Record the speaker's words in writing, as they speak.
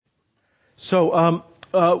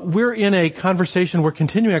We're in a conversation, we're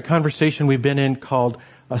continuing a conversation we've been in called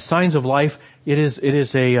Signs of Life. It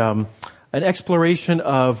is an exploration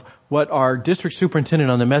of what our district superintendent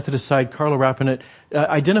on the Methodist side, Carlo Rapinette,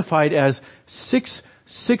 identified as six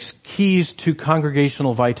keys to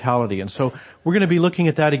congregational vitality. And so we're going to be looking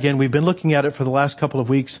at that again. We've been looking at it for the last couple of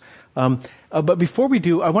weeks. But before we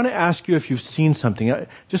do, I want to ask you if you've seen something.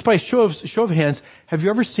 Just by show of hands, have you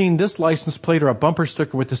ever seen this license plate or a bumper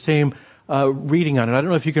sticker with the same reading on it? I don't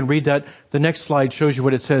know if you can read that. The next slide shows you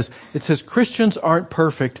what it says. It says, Christians aren't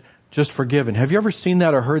perfect, just forgiven. Have you ever seen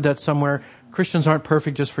that or heard that somewhere? Christians aren't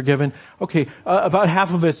perfect, just forgiven. Okay, about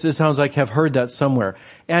half of it sounds like have heard that somewhere.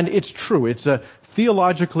 And it's true. It's a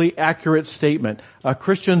theologically accurate statement.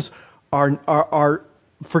 Christians are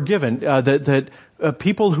forgiven. That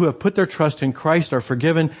people who have put their trust in Christ are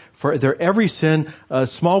forgiven for their every sin,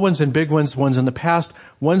 small ones and big ones in the past,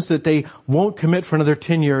 ones that they won't commit for another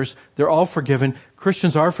 10 years. They're all forgiven.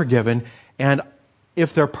 Christians are forgiven. And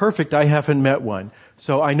if they're perfect, I haven't met one.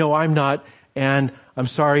 So I know I'm not, and I'm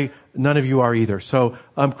sorry, none of you are either. So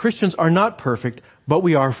Christians are not perfect, but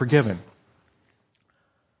we are forgiven.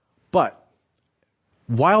 But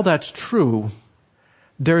while that's true,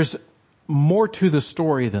 there's more to the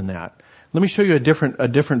story than that. Let me show you a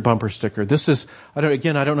different bumper sticker. This is, I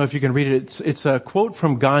don't know if you can read it. It's a quote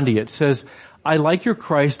from Gandhi. It says, I like your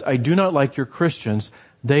Christ. I do not like your Christians.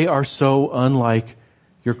 They are so unlike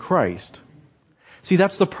your Christ. See,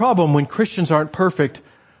 that's the problem when Christians aren't perfect,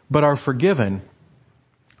 but are forgiven,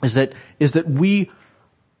 is that we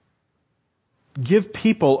give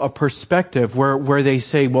people a perspective where they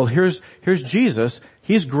say, well, here's Jesus.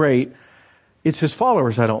 He's great. It's his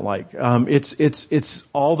followers I don't like. It's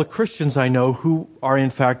all the Christians I know who are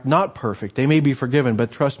in fact not perfect. They may be forgiven,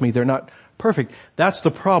 but trust me, they're not perfect. That's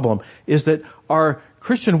the problem, is that our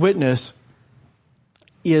Christian witness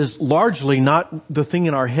is largely not the thing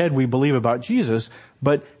in our head we believe about Jesus,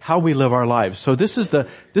 but how we live our lives. So this is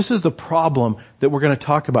the problem that we're going to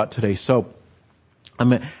talk about today. So,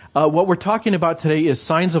 what we're talking about today is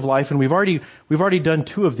signs of life, and we've already done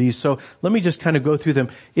 2 of these. So let me just kind of go through them.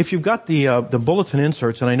 If you've got the bulletin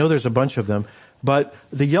inserts, and I know there's a bunch of them, but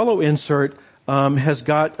the yellow insert has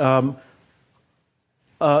got them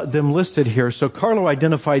listed here. So Carlo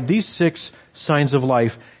identified these 6 signs of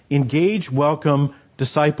life: engage, welcome,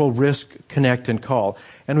 disciple, risk, connect, and call.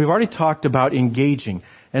 And we've already talked about engaging.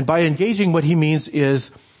 And by engaging, what he means is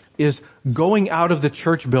going out of the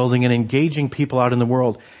church building and engaging people out in the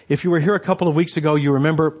world. If you were here a couple of weeks ago, you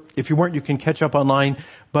remember, if you weren't, you can catch up online,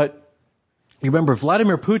 but you remember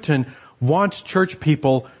Vladimir Putin wants church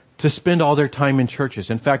people to spend all their time in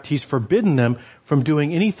churches. In fact, he's forbidden them from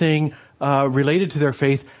doing anything related to their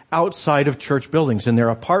faith outside of church buildings. In their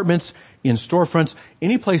apartments, in storefronts,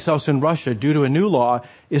 any place else in Russia, due to a new law,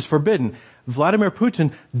 is forbidden. Vladimir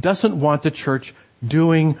Putin doesn't want the church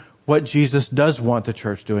doing what Jesus does want the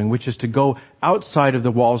church doing, which is to go outside of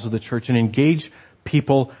the walls of the church and engage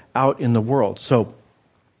people out in the world. So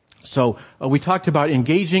we talked about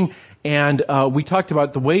engaging, and we talked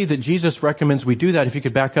about the way that Jesus recommends we do that. If you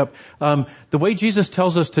could back up, the way Jesus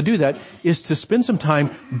tells us to do that is to spend some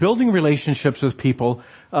time building relationships with people,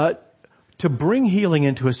 to bring healing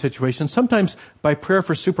into a situation, sometimes by prayer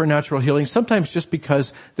for supernatural healing, sometimes just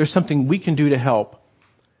because there's something we can do to help.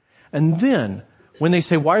 And then, when they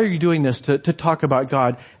say, why are you doing this, to talk about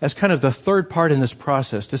God as kind of the third part in this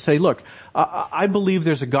process, to say, look, I believe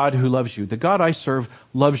there's a God who loves you. The God I serve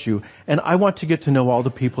loves you, and I want to get to know all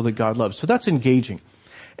the people that God loves. So that's engaging.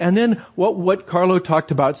 And then what Carlo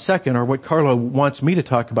talked about second, or what Carlo wants me to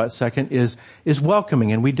talk about second, is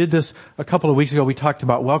welcoming. And we did this a couple of weeks ago. We talked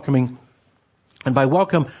about welcoming. And by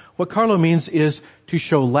welcome, what Carlo means is to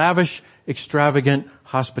show lavish, extravagant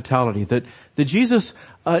hospitality. That Jesus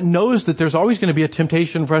knows that there's always going to be a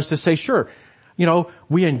temptation for us to say, sure,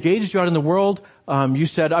 we engaged you out in the world. You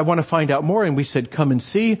said, I want to find out more. And we said, come and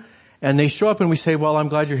see. And they show up and we say, well, I'm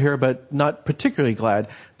glad you're here, but not particularly glad.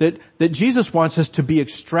 That Jesus wants us to be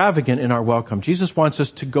extravagant in our welcome. Jesus wants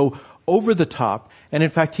us to go over the top. And in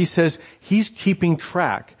fact, he says he's keeping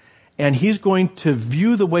track. And he's going to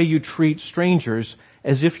view the way you treat strangers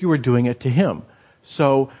as if you were doing it to him.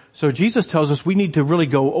 So Jesus tells us we need to really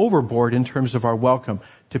go overboard in terms of our welcome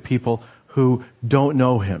to people who don't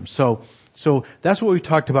know him. So that's what we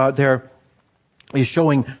talked about there, is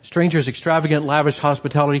showing strangers extravagant, lavish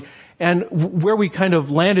hospitality. And where we kind of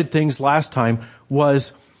landed things last time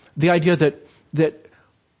was the idea that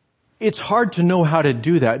it's hard to know how to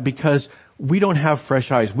do that because we don't have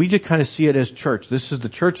fresh eyes. We just kind of see it as church. This is the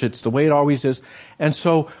church. It's the way it always is. And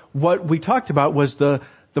so what we talked about was the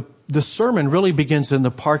sermon really begins in the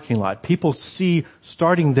parking lot. People see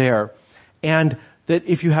starting there. and that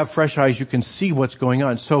if you have fresh eyes, you can see what's going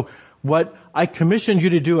on. So what I commissioned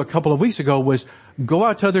you to do a couple of weeks ago was go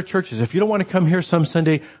out to other churches. If you don't want to come here some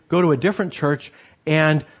Sunday, go to a different church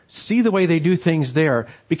and see the way they do things there,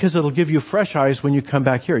 because it'll give you fresh eyes when you come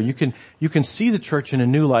back here. You can see the church in a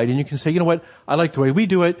new light, and you can say, you know what, I like the way we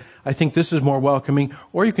do it. I think this is more welcoming.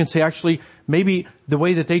 Or you can say, actually, maybe the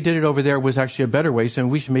way that they did it over there was actually a better way, so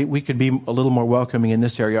we could be a little more welcoming in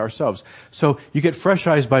this area ourselves. So you get fresh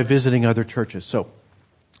eyes by visiting other churches. So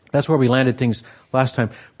that's where we landed things last time.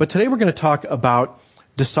 But today we're going to talk about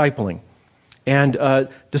discipling. And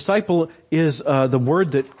disciple is the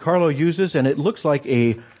word that Carlo uses, and it looks like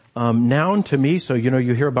a noun to me. So,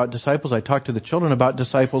 you hear about disciples. I talk to the children about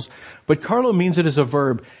disciples. But Carlo means it as a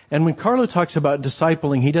verb. And when Carlo talks about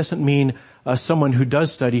discipling, he doesn't mean someone who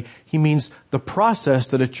does study. He means the process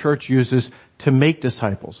that a church uses to make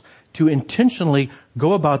disciples, to intentionally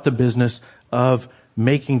go about the business of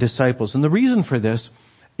making disciples. And the reason for this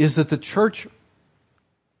is that the church,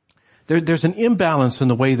 there's an imbalance in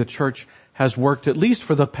the way the church has worked, at least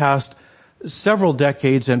for the past several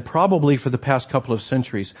decades and probably for the past couple of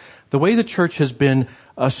centuries. The way the church has been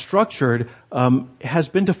structured has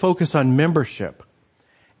been to focus on membership.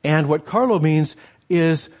 And what Carlo means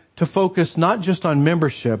is to focus not just on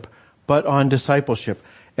membership, but on discipleship.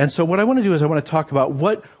 And so what I want to do is I want to talk about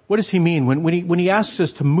what does he mean when he asks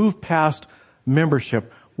us to move past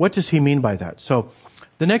membership. What does he mean by that? So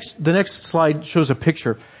the next slide shows a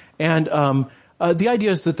picture. And the idea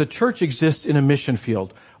is that the church exists in a mission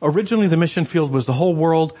field. Originally, the mission field was the whole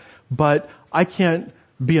world, but I can't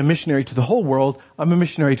be a missionary to the whole world. I'm a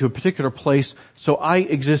missionary to a particular place, so I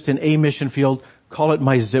exist in a mission field. Call it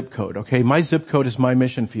my zip code, okay? My zip code is my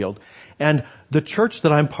mission field. And the church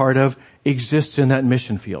that I'm part of exists in that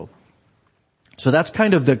mission field. So that's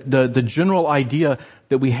kind of the general idea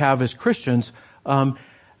that we have as Christians.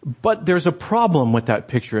 But there's a problem with that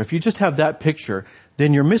picture. If you just have that picture,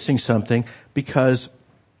 then you're missing something because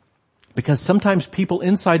sometimes people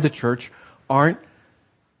inside the church aren't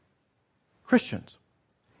Christians.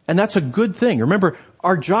 And that's a good thing. Remember,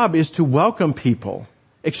 our job is to welcome people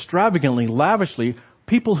extravagantly, lavishly,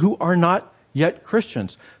 people who are not yet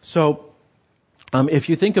Christians. So, if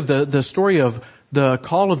you think of the story of the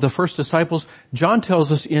call of the first disciples, John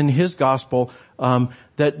tells us in his gospel,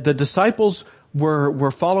 that the disciples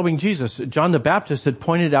were following Jesus. John the Baptist had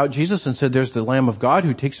pointed out Jesus and said, there's the Lamb of God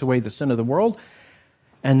who takes away the sin of the world.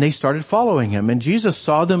 And they started following him. And Jesus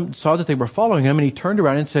saw that they were following him, and he turned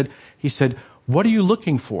around and said, what are you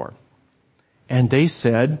looking for? And they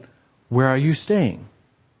said, where are you staying?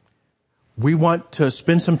 We want to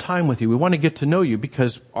spend some time with you. We want to get to know you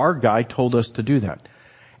because our guy told us to do that.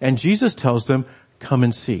 And Jesus tells them, come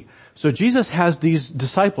and see. So Jesus has these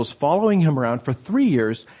disciples following him around for 3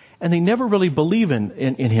 years, and they never really believe in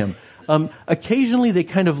him. Occasionally they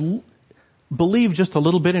kind of believe just a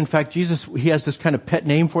little bit. In fact, Jesus, he has this kind of pet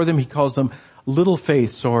name for them. He calls them little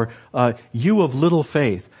faiths, or you of little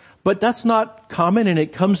faith. But that's not common, and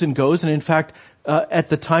it comes and goes. And in fact, at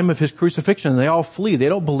the time of his crucifixion, they all flee. They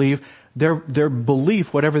don't believe. Their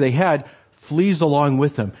belief, whatever they had, flees along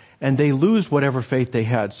with them, and they lose whatever faith they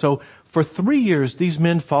had. So for 3 years, these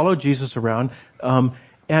men follow Jesus around,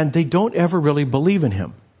 and they don't ever really believe in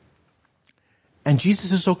him. And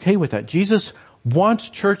Jesus is okay with that. Jesus wants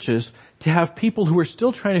churches to have people who are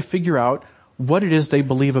still trying to figure out what it is they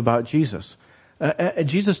believe about Jesus.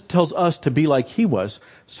 Jesus tells us to be like he was.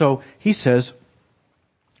 So he says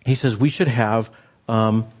we should have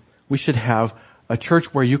a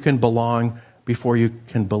church where you can belong before you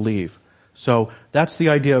can believe. So that's the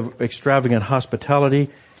idea of extravagant hospitality.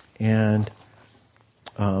 And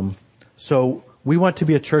so we want to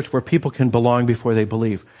be a church where people can belong before they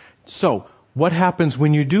believe. So what happens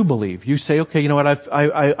when you do believe? You say, okay, you know what,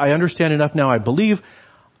 I understand enough now, I believe.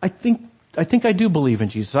 I think I do believe in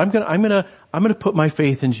Jesus. I'm gonna put my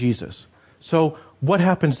faith in Jesus. So what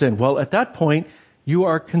happens then? Well, at that point, you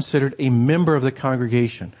are considered a member of the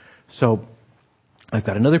congregation. So I've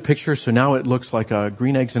got another picture, so now it looks like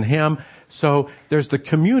green eggs and ham. So there's the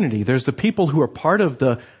community. There's the people who are part of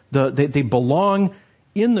they belong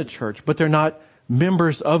in the church, but they're not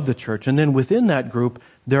members of the church. And then within that group,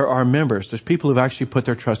 there are members. There's people who've actually put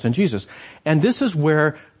their trust in Jesus. And this is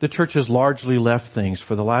where the church has largely left things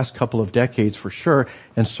for the last couple of decades for sure,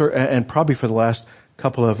 and probably for the last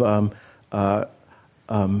couple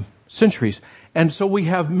of centuries. And so we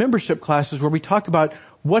have membership classes where we talk about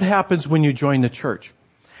what happens when you join the church.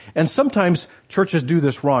 And sometimes churches do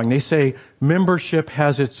this wrong. They say membership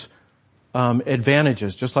has its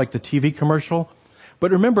advantages, just like the TV commercial.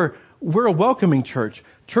 But remember, we're a welcoming church.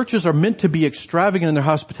 Churches are meant to be extravagant in their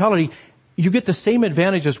hospitality. you get the same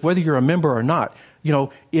advantages whether you're a member or not. You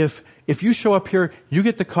know, if you show up here, you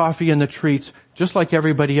get the coffee and the treats just like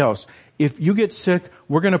everybody else. If you get sick,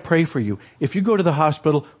 we're going to pray for you. If you go to the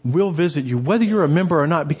hospital, we'll visit you, whether you're a member or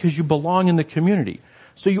not, because you belong in the community.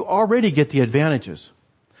 So you already get the advantages.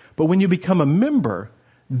 But when you become a member,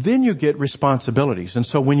 then you get responsibilities. And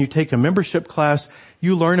so when you take a membership class,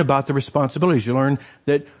 you learn about the responsibilities. You learn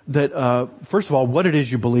that first of all, what it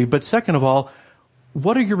is you believe, but second of all,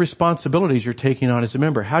 what are your responsibilities you're taking on as a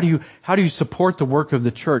member? How do you support the work of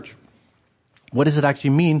the church? What does it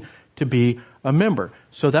actually mean to be a member?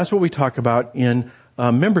 So that's what we talk about in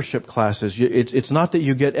membership classes. It's not that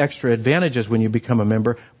you get extra advantages when you become a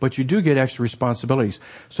member, but you do get extra responsibilities.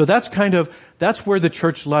 So that's where the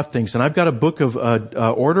church left things. And I've got a book of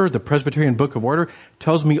order, the Presbyterian Book of Order,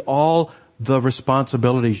 tells me all the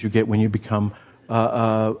responsibilities you get when you become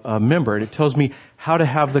a member. And it tells me how to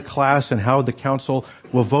have the class and how the council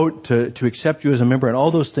will vote to accept you as a member and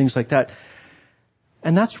all those things like that.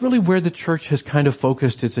 And that's really where the church has kind of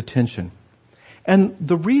focused its attention. And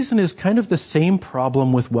the reason is kind of the same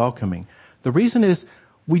problem with welcoming. The reason is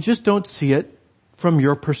we just don't see it from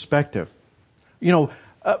your perspective. You know,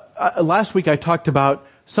 last week I talked about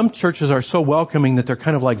some churches are so welcoming that they're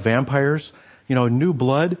kind of like vampires. You know, new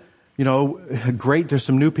blood. You know, great, there's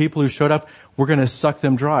some new people who showed up. We're going to suck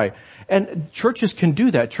them dry. And churches can do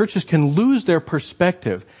that. Churches can lose their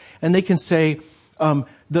perspective. And they can say,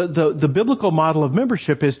 the biblical model of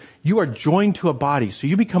membership is you are joined to a body. So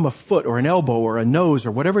you become a foot or an elbow or a nose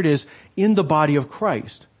or whatever it is in the body of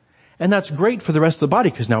Christ. And that's great for the rest of the body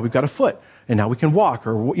because now we've got a foot and now we can walk,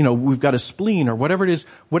 or, you know, we've got a spleen or whatever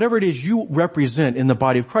it is you represent in the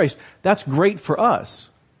body of Christ. That's great for us.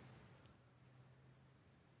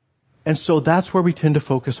 And so that's where we tend to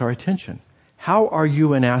focus our attention. How are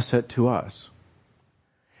you an asset to us?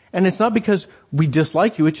 And it's not because we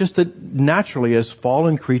dislike you, it's just that naturally as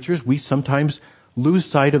fallen creatures, we sometimes lose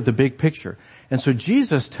sight of the big picture. And so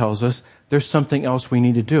Jesus tells us there's something else we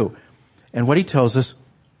need to do. And what he tells us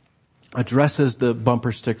addresses the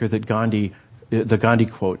bumper sticker that the Gandhi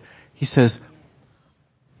quote. He says,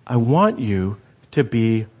 I want you to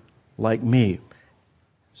be like me.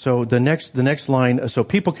 So the next line, so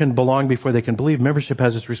people can belong before they can believe. Membership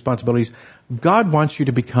has its responsibilities. God wants you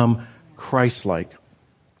to become Christ-like.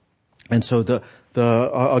 And so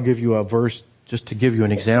I'll give you a verse just to give you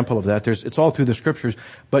an example of that. It's all through the scriptures.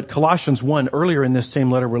 But Colossians 1, earlier in this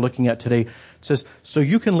same letter we're looking at today, it says, so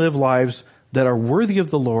you can live lives that are worthy of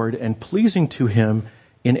the Lord and pleasing to Him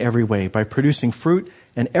in every way by producing fruit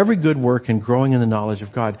and every good work and growing in the knowledge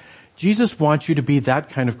of God. Jesus wants you to be that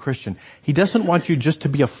kind of Christian. He doesn't want you just to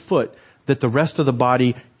be a foot that the rest of the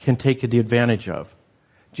body can take the advantage of.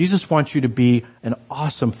 Jesus wants you to be an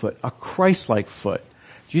awesome foot, a Christ-like foot.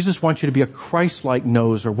 Jesus wants you to be a Christ-like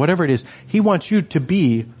nose or whatever it is. He wants you to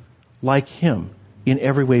be like Him in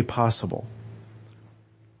every way possible.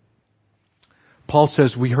 Paul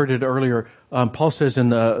says, we heard it earlier, Paul says in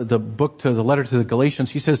the book to the letter to the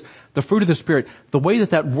Galatians, he says, the fruit of the Spirit, the way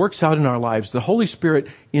that works out in our lives, the Holy Spirit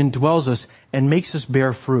indwells us and makes us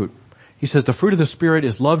bear fruit. He says the fruit of the Spirit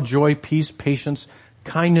is love, joy, peace, patience,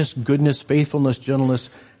 kindness, goodness, faithfulness, gentleness,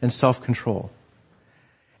 and self-control.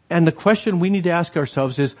 And the question we need to ask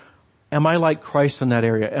ourselves is, am I like Christ in that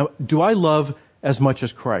area? Do I love as much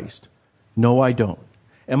as Christ? No, I don't.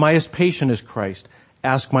 Am I as patient as Christ?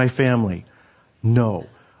 Ask my family. No.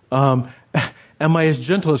 Am I as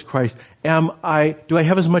gentle as Christ? Do I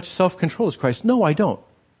have as much self-control as Christ? No, I don't.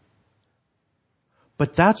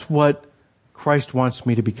 But that's what Christ wants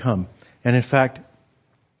me to become. And in fact,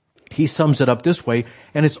 he sums it up this way,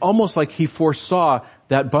 and it's almost like he foresaw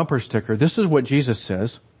that bumper sticker. This is what Jesus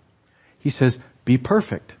says. He says, be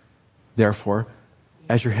perfect, therefore,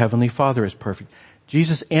 as your heavenly Father is perfect.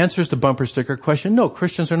 Jesus answers the bumper sticker question. No,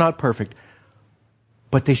 Christians are not perfect,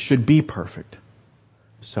 but they should be perfect.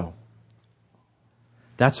 So,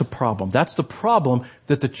 that's a problem. That's the problem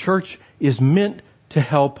that the church is meant to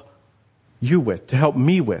help you with, to help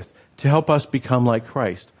me with, to help us become like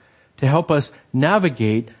Christ, to help us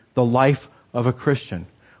navigate the life of a Christian,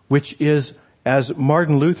 which is, as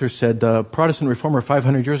Martin Luther said, the Protestant reformer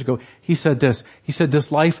 500 years ago, he said this. He said,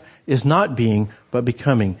 this life is not being, but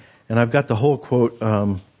becoming. And I've got the whole quote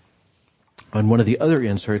on one of the other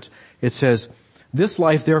inserts. It says, this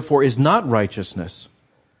life, therefore, is not righteousness,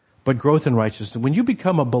 but growth in righteousness. When you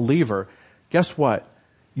become a believer, guess what?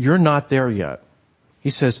 You're not there yet.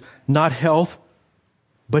 He says, not health,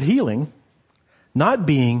 but healing, not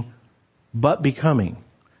being, but becoming,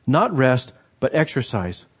 not rest, but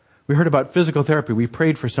exercise. We heard about physical therapy. We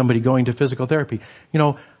prayed for somebody going to physical therapy. You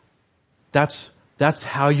know, that's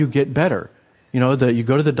how you get better. You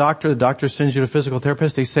go to the doctor sends you to a physical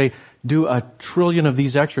therapist, they say, do 1 trillion of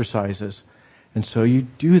these exercises. And so you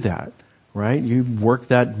do that, right? You work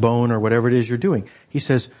that bone or whatever it is you're doing. He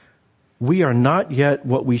says, we are not yet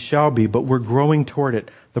what we shall be, but we're growing toward it.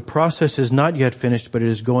 The process is not yet finished, but it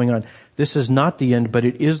is going on. This is not the end, but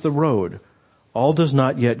it is the road. All does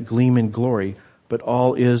not yet gleam in glory, but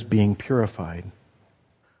all is being purified.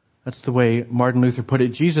 That's the way Martin Luther put it.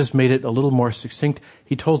 Jesus made it a little more succinct.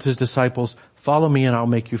 He told his disciples, follow me and I'll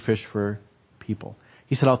make you fish for people.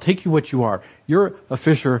 He said, I'll take you what you are. You're a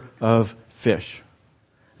fisher of fish.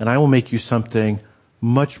 And I will make you something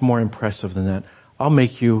much more impressive than that. I'll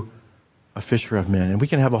make you a fisher of men. And we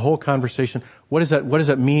can have a whole conversation. What does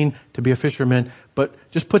that mean to be a fisher of men? But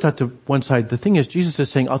just put that to one side. The thing is, Jesus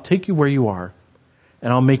is saying, I'll take you where you are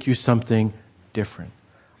and I'll make you something different.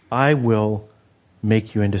 I will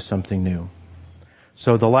make you into something new.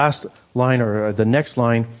 So the last line or the next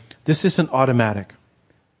line, this isn't automatic.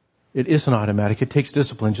 It isn't automatic. It takes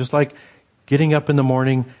discipline. Just like getting up in the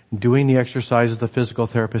morning, doing the exercises the physical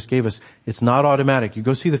therapist gave us. It's not automatic. You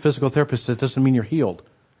go see the physical therapist, that doesn't mean you're healed.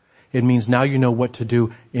 It means now you know what to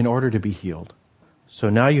do in order to be healed. So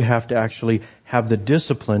now you have to actually have the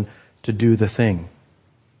discipline to do the thing.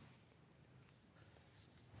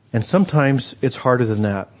 And sometimes it's harder than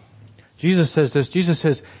that. Jesus says this. Jesus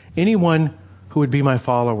says, anyone who would be my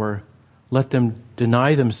follower, let them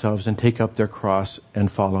deny themselves and take up their cross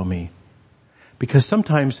and follow me. Because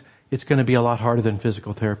sometimes it's going to be a lot harder than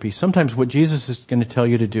physical therapy. Sometimes what Jesus is going to tell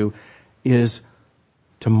you to do is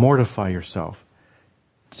to mortify yourself,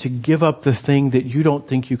 to give up the thing that you don't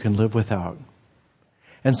think you can live without.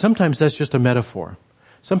 And sometimes that's just a metaphor.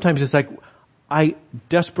 Sometimes it's like, I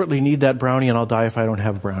desperately need that brownie and I'll die if I don't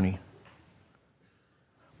have a brownie.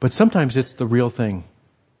 But sometimes it's the real thing.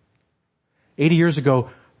 80 years ago,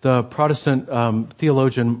 the Protestant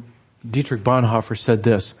theologian Dietrich Bonhoeffer said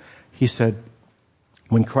this. He said,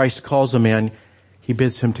 when Christ calls a man, he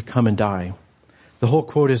bids him to come and die. The whole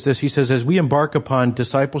quote is this. He says, as we embark upon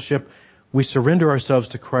discipleship, we surrender ourselves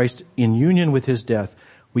to Christ in union with his death.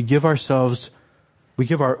 We give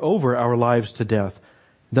over our lives to death.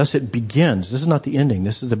 Thus it begins. This is not the ending.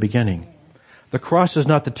 This is the beginning. The cross is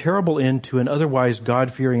not the terrible end to an otherwise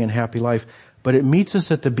God-fearing and happy life, but it meets us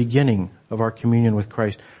at the beginning of our communion with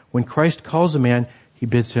Christ. When Christ calls a man, he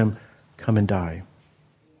bids him come and die.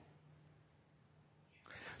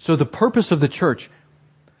 So the purpose of the church,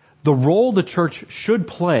 the role the church should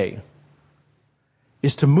play,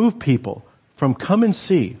 is to move people from come and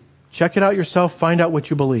see, check it out yourself, find out what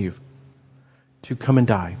you believe, to come and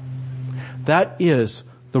die. That is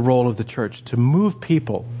the role of the church, to move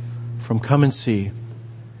people from come and see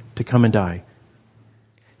to come and die.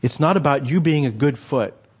 It's not about you being a good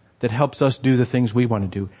foot that helps us do the things we want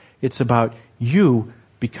to do. It's about you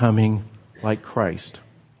becoming like Christ.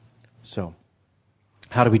 So,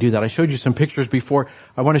 how do we do that? I showed you some pictures before.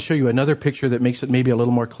 I want to show you another picture that makes it maybe a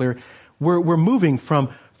little more clear. We're moving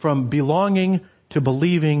from belonging to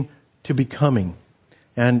believing to becoming.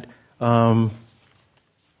 And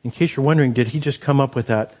in case you're wondering, did he just come up with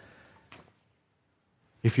that?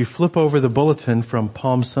 If you flip over the bulletin from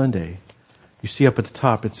Palm Sunday, you see up at the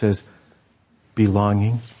top it says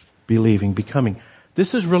belonging, believing, becoming.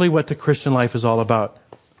 This is really what the Christian life is all about.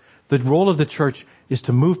 The role of the church is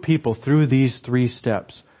to move people through these 3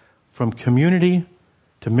 steps, from community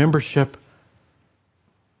to membership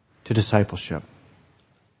to discipleship.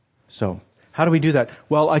 So, how do we do that?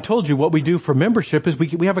 Well, I told you what we do for membership is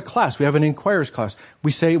we have a class. We have an inquirers class.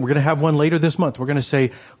 We say we're going to have one later this month. We're going to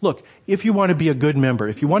say, look, if you want to be a good member,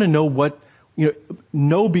 if you want to know what,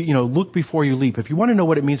 look before you leap. If you want to know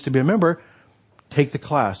what it means to be a member, take the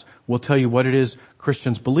class. We'll tell you what it is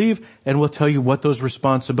Christians believe, and we'll tell you what those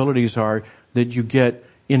responsibilities are that you get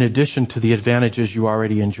in addition to the advantages you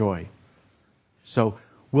already enjoy. So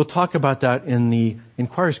we'll talk about that in the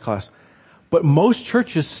inquirers class. But most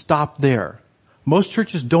churches stop there. Most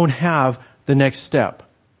churches don't have the next step,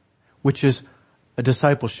 which is a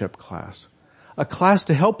discipleship class. A class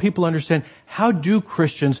to help people understand, how do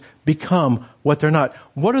Christians become what they're not?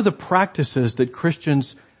 What are the practices that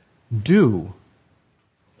Christians do?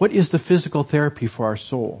 What is the physical therapy for our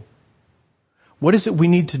soul? What is it we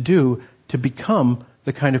need to do to become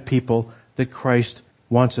the kind of people that Christ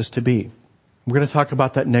wants us to be? We're going to talk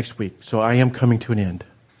about that next week, so I am coming to an end.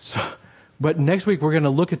 But next week we're going to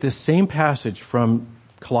look at this same passage from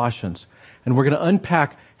Colossians, and we're going to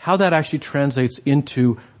unpack how that actually translates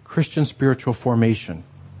into Christian spiritual formation.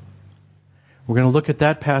 We're going to look at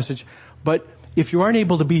that passage, but if you aren't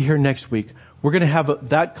able to be here next week, we're going to have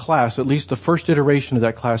that class, at least the first iteration of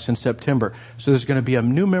that class, in September. So there's going to be a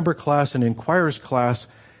new member class, an inquirers class,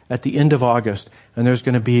 at the end of August, and there's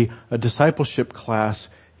going to be a discipleship class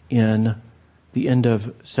in the end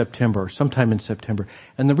of September, sometime in September.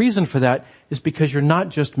 And the reason for that is because you're not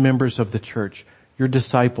just members of the church, you're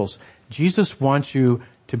disciples. Jesus wants you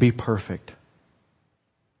to be perfect.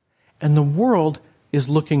 And the world is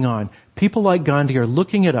looking on. People like Gandhi are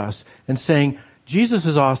looking at us and saying, Jesus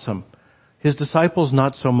is awesome. His disciples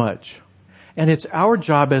not so much. And it's our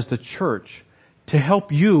job as the church to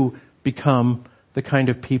help you become the kind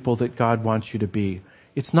of people that God wants you to be.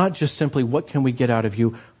 It's not just simply what can we get out of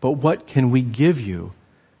you, but what can we give you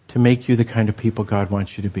to make you the kind of people God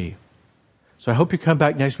wants you to be. So I hope you come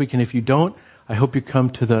back next week, and if you don't, I hope you come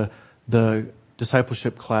to the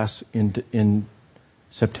discipleship class in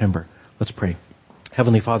September. Let's pray.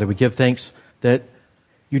 Heavenly Father, we give thanks that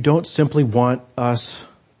you don't simply want us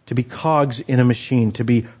to be cogs in a machine, to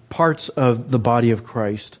be parts of the body of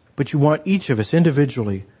Christ, but you want each of us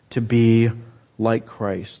individually to be like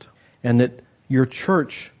Christ, and that your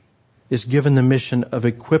church is given the mission of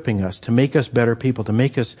equipping us to make us better people, to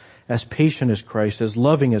make us as patient as Christ, as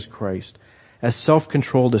loving as Christ, as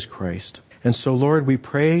self-controlled as Christ. And so, Lord, we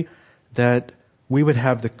pray that we would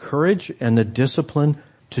have the courage and the discipline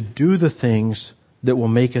to do the things that will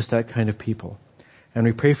make us that kind of people. And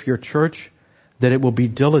we pray for your church that it will be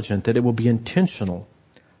diligent, that it will be intentional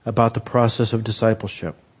about the process of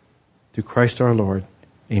discipleship. Through Christ our Lord.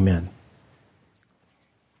 Amen.